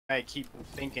I keep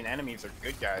thinking enemies are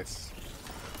good guys.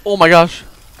 Oh my gosh.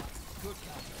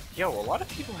 Yo, a lot of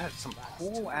people have some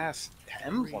cool ass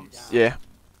emblems. Yeah.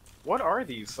 What are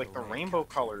these? Like the rainbow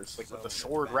colors, like with the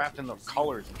sword wrapped in the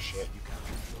colors and shit.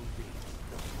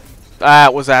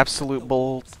 That was absolute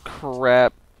bull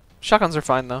crap. Shotguns are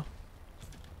fine though.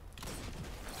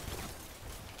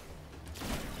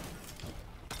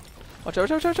 Watch out,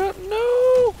 watch out, watch out,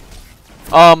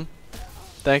 no!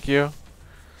 Thank you.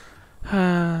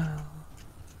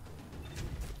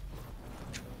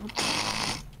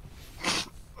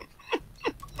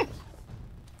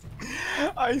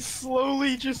 I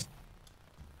slowly just,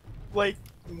 like,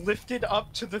 lifted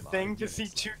up to the thing to see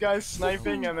two guys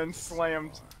sniping and then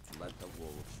slammed. Let the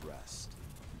wolves rest.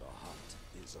 The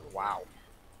hunt is over. Wow.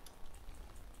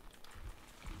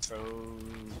 So,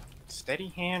 steady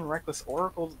hand, reckless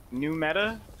oracle, new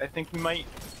meta. I think we might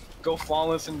go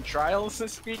flawless in trials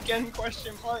this weekend?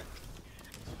 Question mark.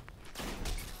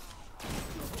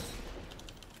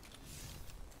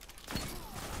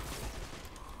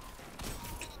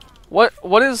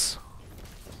 What is?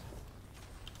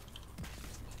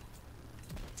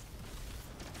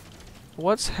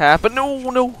 What's happened? No,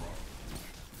 no.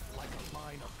 Like a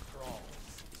line of thralls.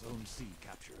 Zone C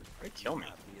captured. They kill me.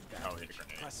 Oh, Advantage. hit a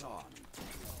grenade. Press on.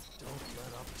 Don't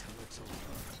let up till it's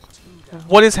over. Two down.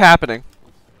 What is happening?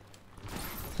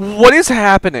 What is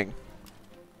happening?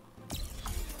 Is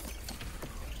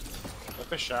that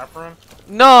the chaperone?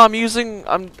 No, I'm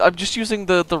just using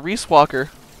the Reese Walker.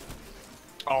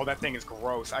 Oh, that thing is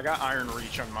gross. I got Iron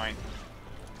Reach on mine.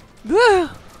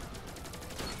 Ah,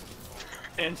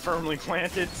 And firmly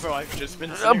planted, so I've just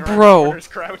been sitting around bro. corners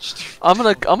crouched. I'm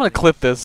gonna clip this.